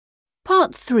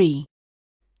Part 3.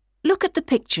 Look at the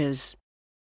pictures.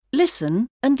 Listen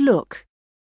and look.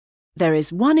 There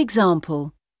is one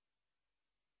example.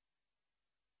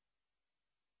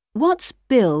 What's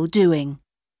Bill doing?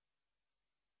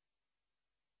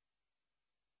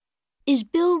 Is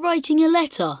Bill writing a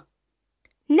letter?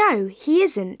 No, he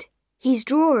isn't. He's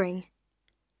drawing.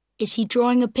 Is he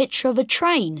drawing a picture of a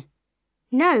train?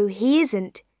 No, he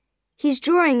isn't. He's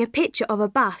drawing a picture of a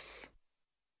bus.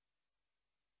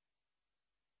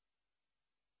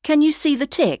 Can you see the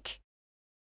tick?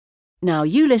 Now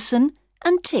you listen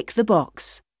and tick the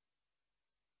box.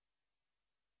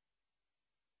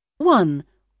 1.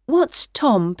 What's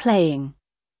Tom playing?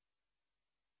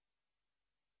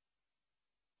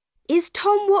 Is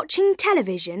Tom watching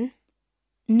television?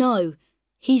 No,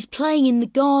 he's playing in the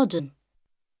garden.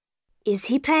 Is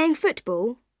he playing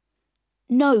football?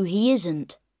 No, he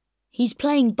isn't. He's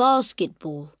playing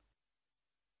basketball.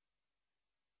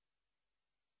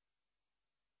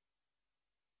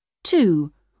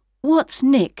 2. What's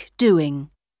Nick doing?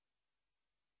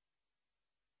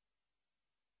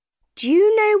 Do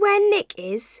you know where Nick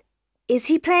is? Is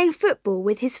he playing football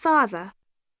with his father?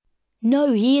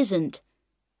 No, he isn't.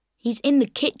 He's in the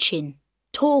kitchen,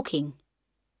 talking.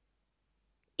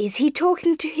 Is he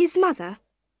talking to his mother?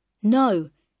 No,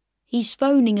 he's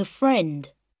phoning a friend.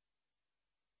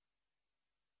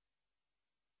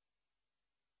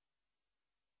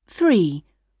 3.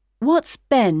 What's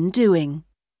Ben doing?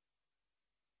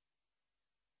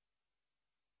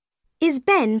 Is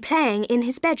Ben playing in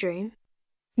his bedroom?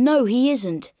 No, he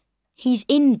isn't. He's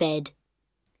in bed.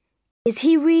 Is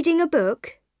he reading a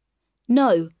book?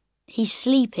 No, he's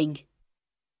sleeping.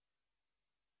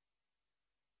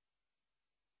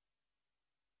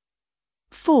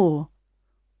 4.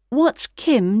 What's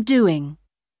Kim doing?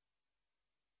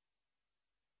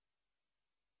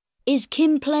 Is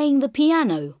Kim playing the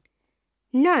piano?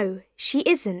 No, she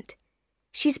isn't.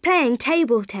 She's playing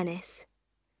table tennis.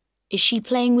 Is she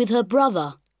playing with her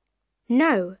brother?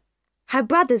 No, her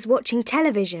brother's watching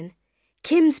television.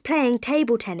 Kim's playing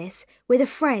table tennis with a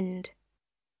friend.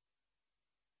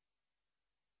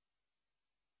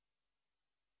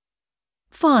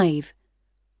 5.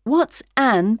 What's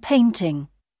Anne painting?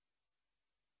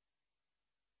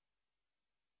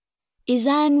 Is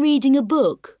Anne reading a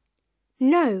book?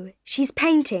 No, she's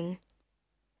painting.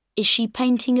 Is she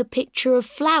painting a picture of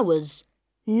flowers?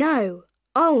 No,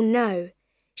 oh no,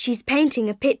 she's painting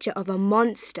a picture of a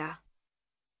monster.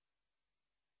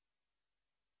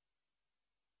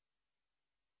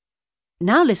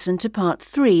 Now listen to part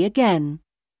 3 again.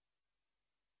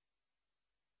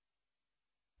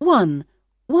 1.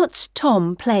 What's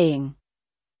Tom playing?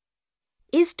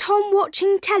 Is Tom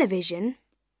watching television?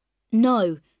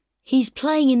 No, he's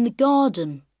playing in the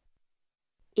garden.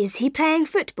 Is he playing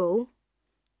football?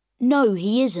 No,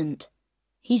 he isn't.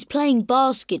 He's playing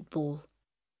basketball.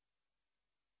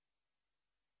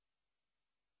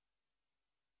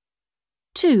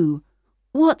 2.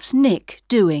 What's Nick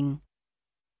doing?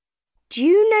 Do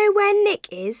you know where Nick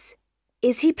is?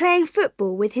 Is he playing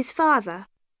football with his father?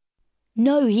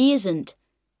 No, he isn't.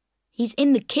 He's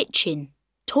in the kitchen,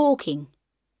 talking.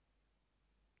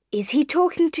 Is he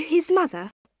talking to his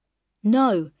mother?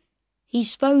 No,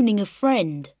 he's phoning a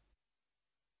friend.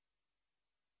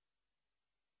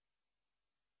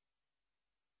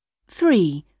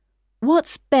 3.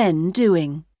 What's Ben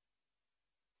doing?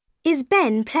 Is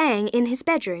Ben playing in his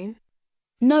bedroom?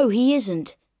 No, he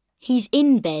isn't. He's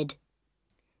in bed.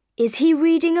 Is he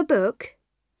reading a book?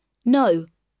 No,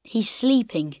 he's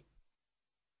sleeping.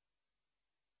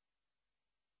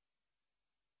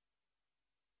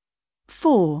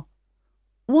 4.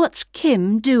 What's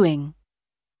Kim doing?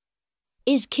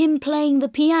 Is Kim playing the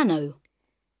piano?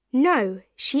 No,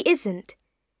 she isn't.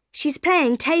 She's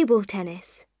playing table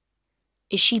tennis.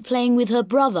 Is she playing with her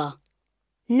brother?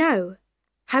 No,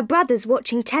 her brother's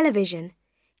watching television.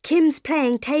 Kim's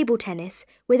playing table tennis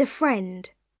with a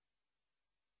friend.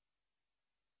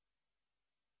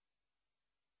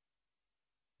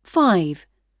 5.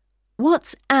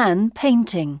 What's Anne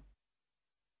painting?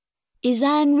 Is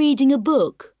Anne reading a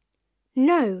book?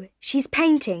 No, she's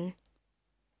painting.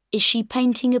 Is she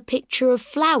painting a picture of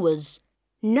flowers?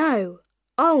 No,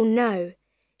 oh no,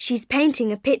 she's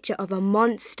painting a picture of a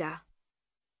monster.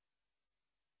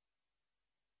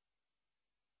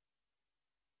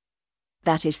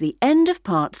 That is the end of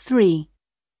part 3.